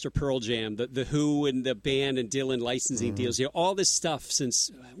Ticketmaster Pearl Jam, the Who and the band and Dylan licensing deals, all this stuff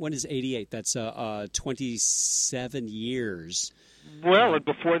since, when is 88? That's 27 years. Well, and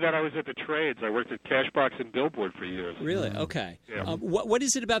before that I was at the trades. I worked at Cashbox and Billboard for years. Really? Okay. Yeah. What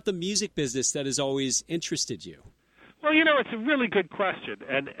is it about the music business that has always interested you? Well, it's a really good question,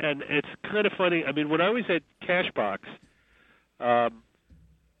 and it's kind of funny. I mean, when I was at Cashbox,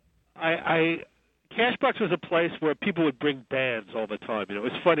 Cashbox was a place where people would bring bands all the time. It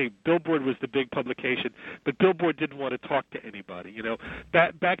was funny. Billboard was the big publication, but Billboard didn't want to talk to anybody.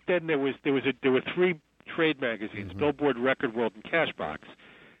 Back then there were three trade magazines: Billboard, Record World, and Cashbox.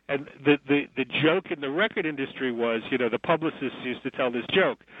 And the joke in the record industry was, the publicists used to tell this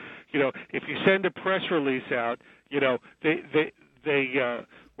joke. If you send a press release out, what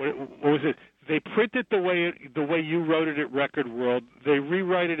was it? They print it the way you wrote it at Record World. They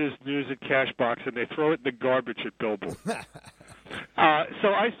rewrite it as news at Cashbox, and they throw it in the garbage at Billboard. So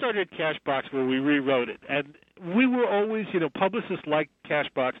I started at Cashbox where we rewrote it, and we were always, publicists liked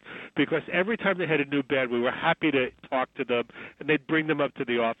Cashbox because every time they had a new band, we were happy to talk to them, and they'd bring them up to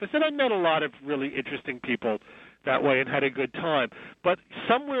the office. And I met a lot of really interesting people that way and had a good time. But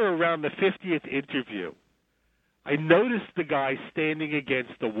somewhere around the 50th interview, I noticed the guy standing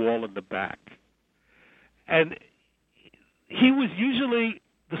against the wall in the back. And he was usually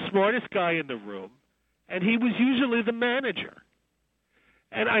the smartest guy in the room, and he was usually the manager.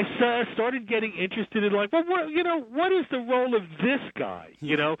 And I started getting interested in, like, well, what is the role of this guy?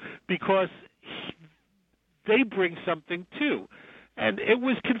 Because they bring something too. And it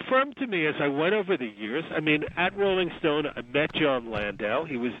was confirmed to me as I went over the years. I mean, at Rolling Stone, I met John Landau.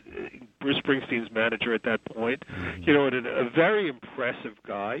 He was Bruce Springsteen's manager at that point. And a very impressive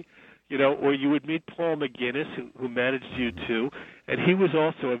guy. Or you would meet Paul McGuinness, who managed U2, and he was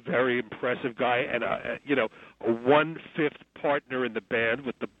also a very impressive guy and a 1/5 partner in the band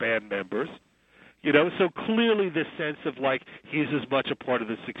with the band members. So clearly this sense of like he's as much a part of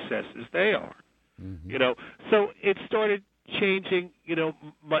the success as they are. So it started changing,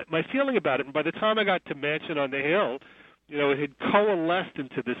 my feeling about it. And by the time I got to Mansion on the Hill, it had coalesced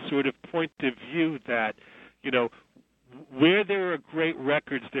into this sort of point of view that, where there are great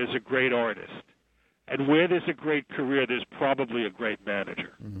records, there's a great artist. And where there's a great career, there's probably a great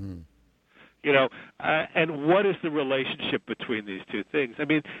manager. And what is the relationship between these two things? I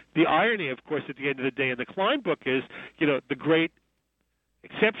mean, the irony, of course, at the end of the day in the Klein book is, the great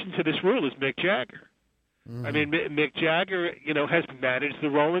exception to this rule is Mick Jagger. I mean, Mick Jagger, has managed the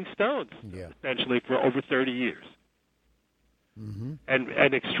Rolling Stones essentially for over 30 years,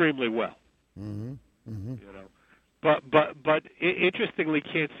 and extremely well. But interestingly,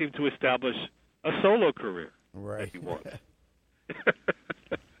 can't seem to establish a solo career that he wants.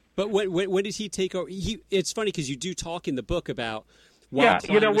 But when did he take over? It's funny because you do talk in the book about Klein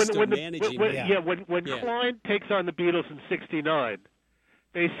was still managing. When Klein takes on the Beatles in '69.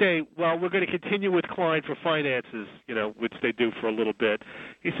 They say, well, we're going to continue with Klein for finances, which they do for a little bit.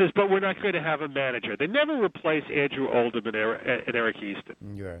 He says, but we're not going to have a manager. They never replace Andrew Oldham and Eric Easton.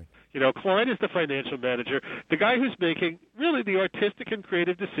 Right. Klein is the financial manager, the guy who's making really the artistic and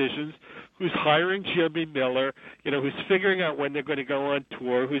creative decisions, who's hiring Jimmy Miller, who's figuring out when they're going to go on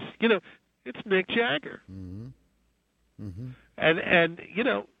tour, who's, it's Mick Jagger. And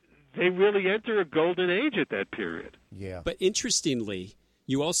they really enter a golden age at that period. Yeah. But interestingly,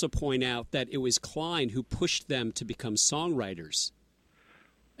 you also point out that it was Klein who pushed them to become songwriters.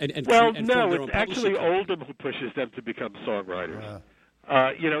 And it's actually Oldham who pushes them to become songwriters.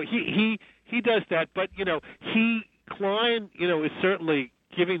 He does that, but Klein is certainly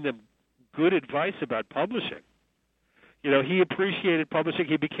giving them good advice about publishing. He appreciated publishing.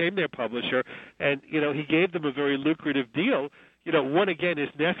 He became their publisher, and he gave them a very lucrative deal. one again, his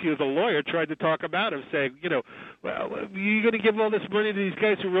nephew, the lawyer, tried to talk him out of saying, well, you're going to give all this money to these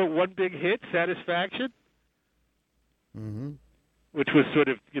guys who wrote one big hit, Satisfaction? Mm-hmm. Which was sort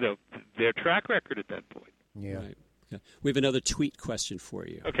of, their track record at that point. Yeah. Right. Okay. We have another tweet question for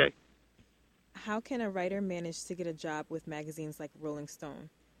you. Okay. How can a writer manage to get a job with magazines like Rolling Stone?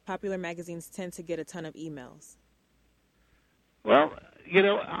 Popular magazines tend to get a ton of emails. Well,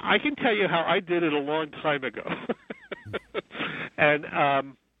 I can tell you how I did it a long time ago. And,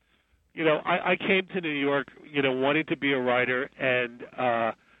 I came to New York, wanting to be a writer, and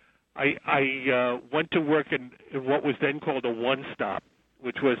I went to work in what was then called a one-stop,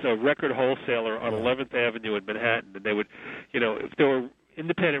 which was a record wholesaler on 11th Avenue in Manhattan. And they would, if there were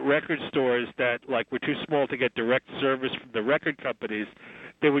independent record stores that were too small to get direct service from the record companies,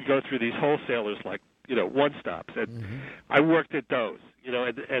 they would go through these wholesalers one-stops. And I worked at those,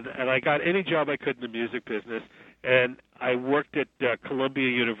 and I got any job I could in the music business. And I worked at Columbia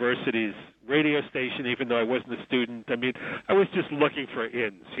University's radio station, even though I wasn't a student. I mean, I was just looking for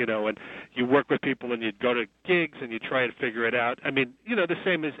ins, and you work with people and you'd go to gigs and you try and figure it out. I mean, the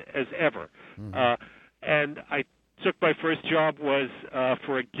same as ever. And I took my first job was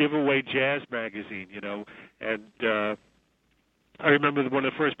for a giveaway jazz magazine, and I remember one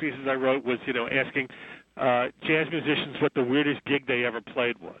of the first pieces I wrote was, asking jazz musicians what the weirdest gig they ever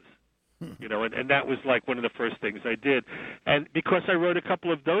played was. And that was one of the first things I did. And because I wrote a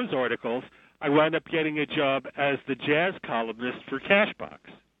couple of those articles, I wound up getting a job as the jazz columnist for Cashbox.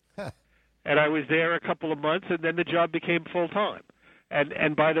 And I was there a couple of months, and then the job became full-time.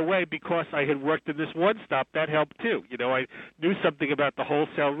 And by the way, because I had worked in this one-stop, that helped too. I knew something about the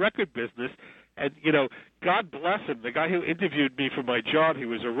wholesale record business. And, God bless him, the guy who interviewed me for my job, he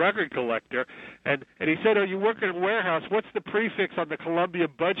was a record collector, and he said, you work in a warehouse, what's the prefix on the Columbia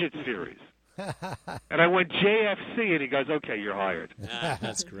Budget series? And I went JFC, and he goes, okay, you're hired.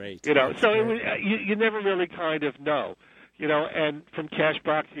 That's great. So it was, you never really kind of know. And from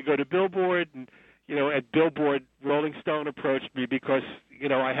Cashbox, you go to Billboard, and, at Billboard, Rolling Stone approached me because,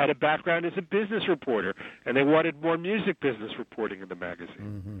 I had a background as a business reporter, and they wanted more music business reporting in the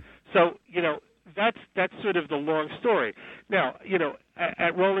magazine. So, that's sort of the long story. Now,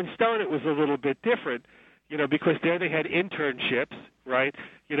 at Rolling Stone, it was a little bit different, because there they had internships, right,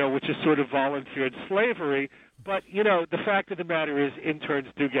 which is sort of volunteered slavery. But, the fact of the matter is interns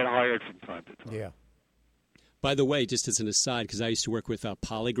do get hired from time to time. Yeah. By the way, just as an aside, because I used to work with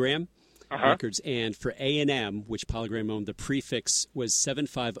Polygram Records, and for A&M, which Polygram owned, the prefix was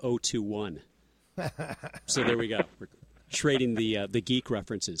 75021. So there we go. We're trading the geek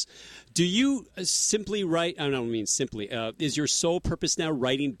references. Do you simply write? I don't mean simply. Is your sole purpose now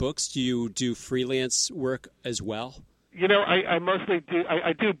writing books? Do you do freelance work as well? I mostly do.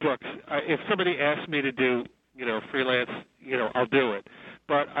 I do books. If somebody asks me to do, freelance, I'll do it.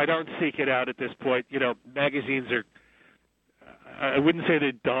 But I don't seek it out at this point. Magazines are. I wouldn't say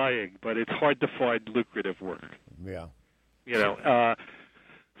they're dying, but it's hard to find lucrative work. Yeah.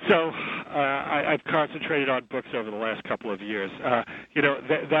 So I've concentrated on books over the last couple of years.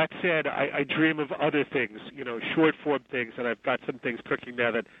 That said, I dream of other things, short-form things, and I've got some things cooking now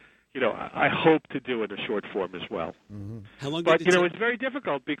that, I hope to do in a short form as well. How long? But, it's very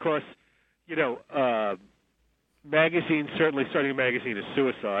difficult because, magazines, certainly starting a magazine is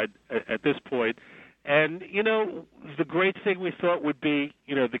suicide at this point. And, the great thing we thought would be,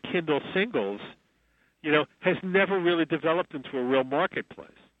 the Kindle singles, has never really developed into a real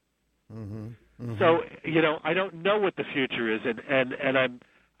marketplace. So, I don't know what the future is, and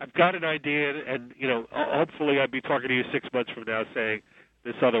I've got an idea, and, hopefully I'll be talking to you 6 months from now saying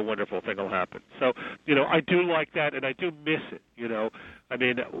this other wonderful thing will happen. So, I do like that, and I do miss it, I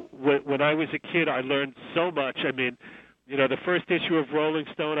mean, when I was a kid, I learned so much. I mean, the first issue of Rolling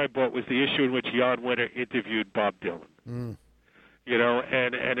Stone I bought was the issue in which Jan Wenner interviewed Bob Dylan. And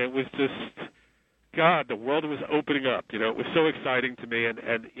it was just, God, the world was opening up. It was so exciting to me, and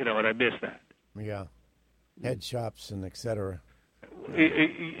I miss that. Yeah. Head shops and et cetera.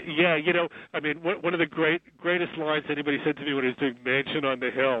 Yeah, I mean, one of the greatest lines anybody said to me when he was doing Mansion on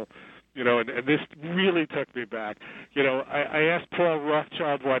the Hill, and this really took me back. I asked Paul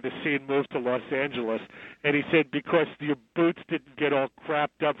Rothschild why the scene moved to Los Angeles, and he said because your boots didn't get all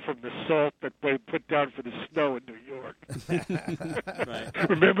crapped up from the salt that they put down for the snow in New York. Right.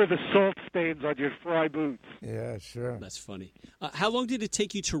 Remember the salt stains on your fly boots. Yeah, sure. That's funny. How long did it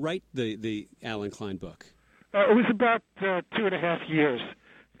take you to write the Alan Klein book? It was about 2.5 years.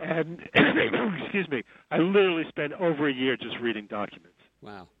 And, excuse me, I literally spent over a year just reading documents.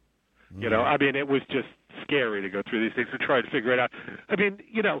 Wow. I mean, it was just scary to go through these things and try to figure it out. I mean,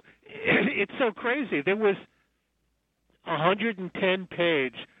 it's so crazy. There was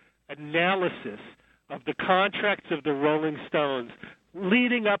 110-page analysis of the contracts of the Rolling Stones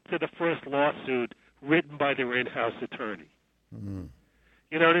leading up to the first lawsuit written by their in-house attorney. Mm-hmm.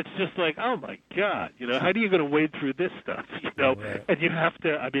 You know, and it's just like, oh, my God, you know, how are you going to wade through this stuff, you know? Right. And you have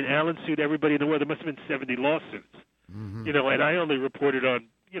to, I mean, Alan sued everybody in the world. There must have been 70 lawsuits, you know, and I only reported on,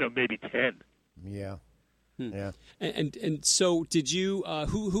 you know, maybe 10. Yeah. Yeah. And so did you,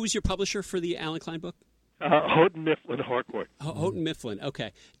 who was your publisher for the Alan Klein book? Houghton Mifflin Harcourt. Houghton Mifflin,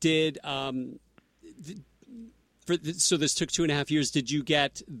 okay. Did, so this took 2.5 years. Did you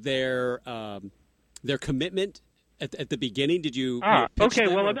get their commitment at the beginning? Did you? pitch Okay.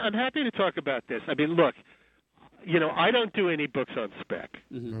 them, Well, or? I'm happy to talk about this. I mean, look, you know, I don't do any books on spec.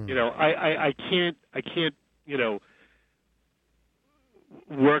 Mm-hmm. You know, I can't, you know,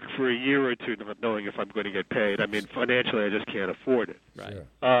 work for a year or two not knowing if I'm going to get paid. I mean, financially, I just can't afford it. Right.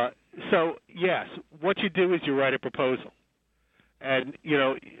 Sure. So, yes, what you do is you write a proposal. And, you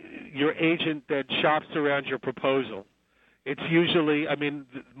know, your agent then shops around your proposal. It's usually, I mean,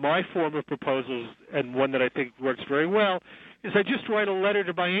 my form of proposals, and one that I think works very well, is I just write a letter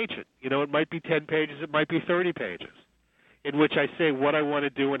to my agent. You know, it might be 10 pages, it might be 30 pages, in which I say what I want to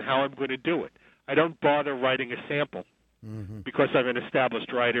do and how I'm going to do it. I don't bother writing a sample because I'm an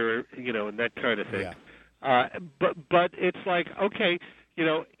established writer, you know, and that kind of thing. Yeah. But it's like, okay, you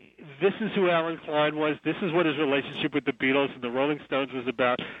know, this is who Alan Klein was. This is what his relationship with the Beatles and the Rolling Stones was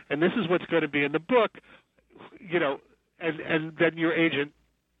about, and this is what's going to be in the book. You know, and then your agent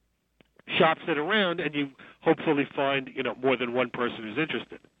shops it around, and you hopefully find, you know, more than one person who's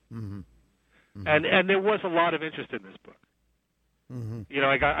interested. Mm-hmm. Mm-hmm. And there was a lot of interest in this book. Mm-hmm. You know,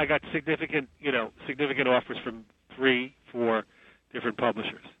 I got significant offers from 3-4 different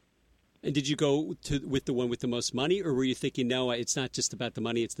publishers. And did you go with the one with the most money, or were you thinking, no, it's not just about the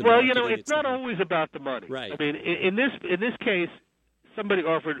money, it's the well, marketing, you know, it's not the... always about the money. Right. I mean, in this case, somebody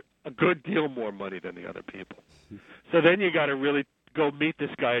offered a good deal more money than the other people. So then you got to really go meet this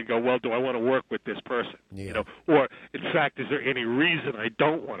guy and go, well, do I want to work with this person? Yeah. You know, or in fact, is there any reason I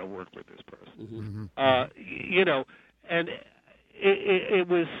don't want to work with this person? Mm-hmm. You know, and it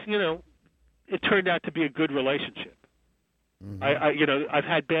was, you know, it turned out to be a good relationship. Mm-hmm. You know, I've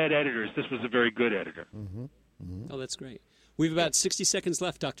had bad editors. This was a very good editor. Mm-hmm. Mm-hmm. Oh, that's great. We have about 60 seconds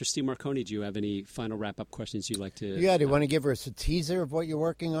left. Dr. Steve Marconi, do you have any final wrap-up questions you'd like to... Yeah, do you want to give us a teaser of what you're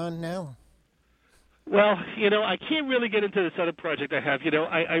working on now? Well, you know, I can't really get into this other project I have. You know,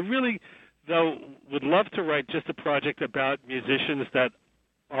 I really, though, would love to write just a project about musicians that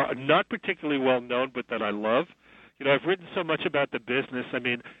are not particularly well known, but that I love. You know, I've written so much about the business. I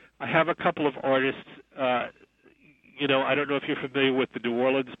mean, I have a couple of artists. You know, I don't know if you're familiar with the New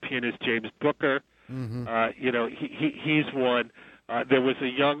Orleans pianist James Booker. Mm-hmm. You know, he's one. There was a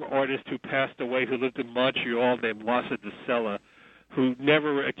young artist who passed away who lived in Montreal named Lassa de Sella, who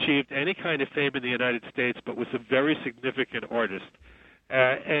never achieved any kind of fame in the United States, but was a very significant artist.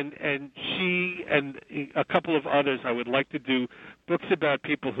 And she and a couple of others, I would like to do books about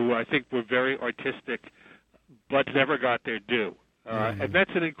people who I think were very artistic, but never got their due. And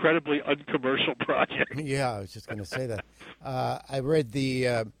that's an incredibly uncommercial project. Yeah, I was just going to say that. I read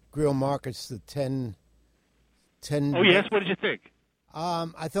the Greil Marcus, the 10. Oh, yes? What did you think?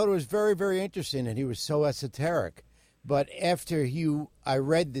 I thought it was very, very interesting, and he was so esoteric. But after I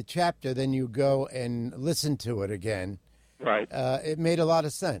read the chapter, then you go and listen to it again. Right. It made a lot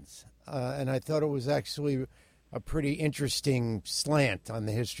of sense. And I thought it was actually a pretty interesting slant on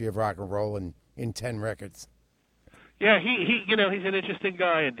the history of rock and roll in 10 records. Yeah, he you know, he's an interesting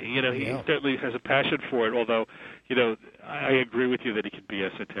guy, and you know, he certainly has a passion for it. Although, you know, I agree with you that he can be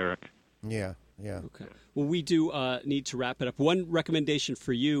esoteric. Yeah, yeah. Okay. Well, we do need to wrap it up. One recommendation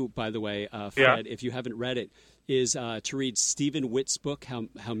for you, by the way, Fred, if you haven't read it, is to read Stephen Witt's book,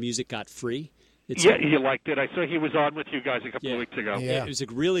 How Music Got Free. You liked it. I saw he was on with you guys a couple of weeks ago. Yeah. It was a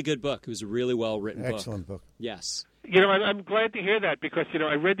really good book. It was a really well-written book. Excellent book. Yes. You know, I'm glad to hear that because, you know,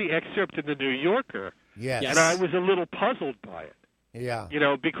 I read the excerpt in the New Yorker, Yes. and I was a little puzzled by it. Yeah. You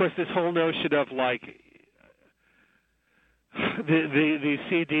know, because this whole notion of, like, the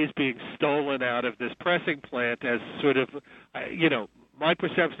CDs being stolen out of this pressing plant as sort of, you know, my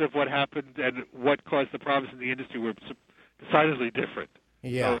perception of what happened and what caused the problems in the industry were decidedly different.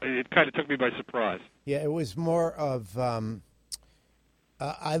 Yeah. So it kind of took me by surprise. Yeah, it was more of,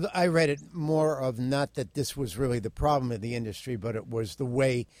 I read it more of not that this was really the problem of the industry, but it was the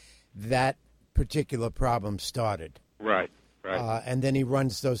way that particular problem started. Right, right. And then he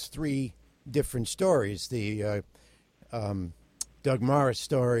runs those 3 different stories, the Doug Morris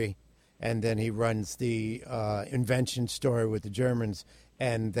story, and then he runs the invention story with the Germans,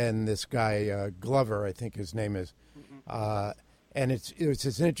 and then this guy Glover, I think his name is. And it's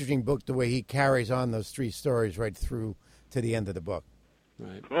an interesting book, the way he carries on those three stories right through to the end of the book.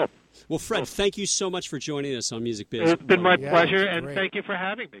 Right. Cool. Well, Fred, thank you so much for joining us on Music Biz. It's been my Yeah, pleasure, it's and great. thank you for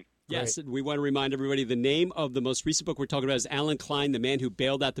having me. Yes, and we want to remind everybody the name of the most recent book we're talking about is Alan Klein, the man who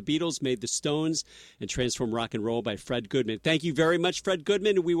bailed out the Beatles, made the Stones, and transformed rock and roll by Fred Goodman. Thank you very much, Fred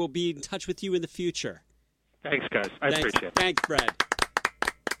Goodman. We will be in touch with you in the future. Thanks, guys. I appreciate it. Thanks, Fred.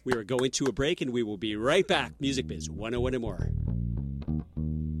 We are going to a break, and we will be right back. Music Biz 101 and more.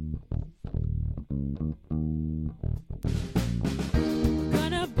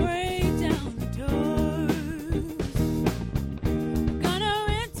 Gonna break down the doors. Gonna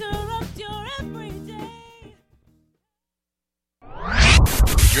interrupt your everyday.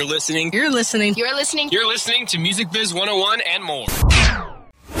 You're listening to Music Biz 101 and more.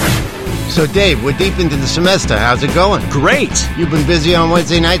 So, Dave, we're deep into the semester. How's it going? Great. You've been busy on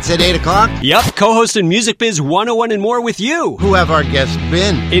Wednesday nights at 8 o'clock? Yep, co-hosting Music Biz 101 and more with you. Who have our guests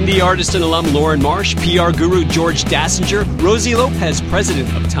been? Indie artist and alum Lauren Marsh, PR guru George Dassinger, Rosie Lopez,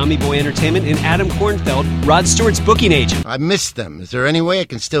 president of Tommy Boy Entertainment, and Adam Kornfeld, Rod Stewart's booking agent. I missed them. Is there any way I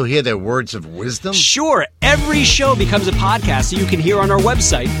can still hear their words of wisdom? Sure, every show becomes a podcast that you can hear on our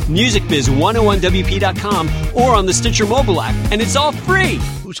website, musicbiz101wp.com, or on the Stitcher mobile app, and it's all free.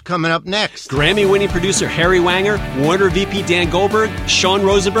 Who's coming up next? Grammy-winning producer Harry Wanger, Warner VP Dan Goldberg, Sean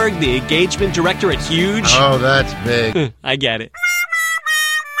Rosenberg, the engagement director at Huge. Oh, that's big. I get it.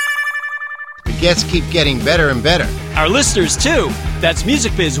 The guests keep getting better and better. Our listeners, too. That's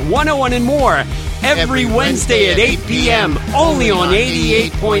Music Biz 101 and more. Every Wednesday at 8 p.m. Only on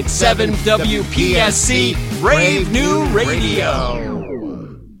 88.7 WPSC, Brave New Radio.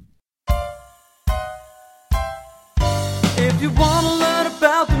 If you want to learn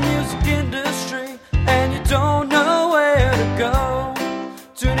about the music industry and you don't know where to go,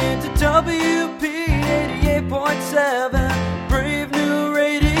 tune in to WP 88.7, Brave New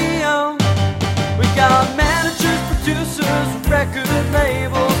Radio. We got managers, producers, record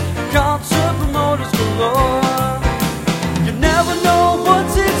labels, concert promoters galore. You never know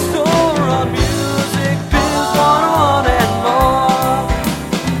what's in store on Music Biz 101 and more.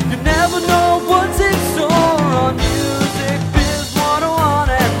 You never know what's in store on Music Biz 101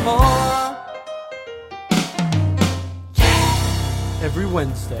 and more. Every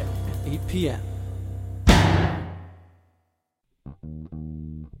Wednesday at 8 p.m.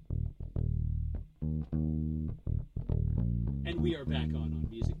 And we are back on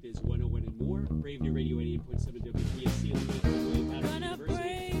Music Biz 101 and more. Brave New Radio 88.7 WPSC on the William Patterson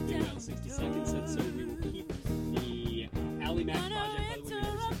University. We have about 60 seconds, and so we will keep the Alley Mac project. By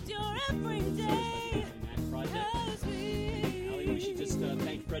the way, we never skipped the Alley Mac project. Alley, we should just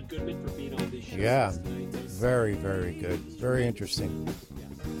thank Fred Goodman for being on this show. Yeah. tonight. Very, very good. Very interesting.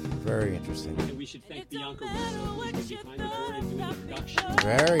 Very interesting. And we should thank Bianca Russo, who's behind the board and doing the production.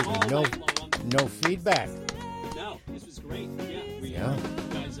 Very all good. night long. No feedback. No, this was great. Yeah, Yeah.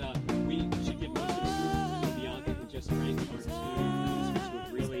 guys, we should give most of the group to Bianca and just Frank, our two producers who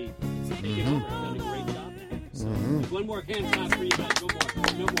have really taken over and done a great job. So, one more hand clap for you guys. No more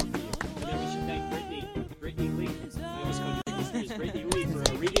for you. And then we should thank Brittany Lee. I always call you Brittany Lee for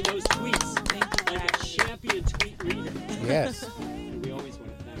reading those tweets like a champion tweet reader. Yes. And we always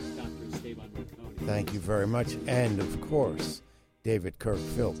want to thank Dr. Esteban Marconi. Thank you very much. And, of course, David Kirk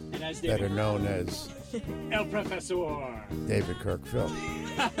Phil, And as David better known as El Professor. David Kirk Phil.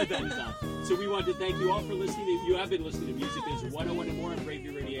 That is all. So we want to thank you all for listening. You have been listening to Music Biz 101 and more on Brave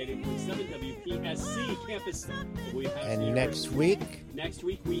New Radio 88.7 WPSC campus. We have And next week, Next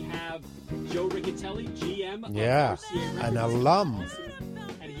week we have Joe Riccatelli, GM of yeah, RCA an Records. alum.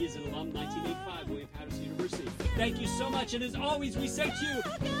 And he is an alum 1985 William Patterson University. Thank you so much. And as always, we say to you,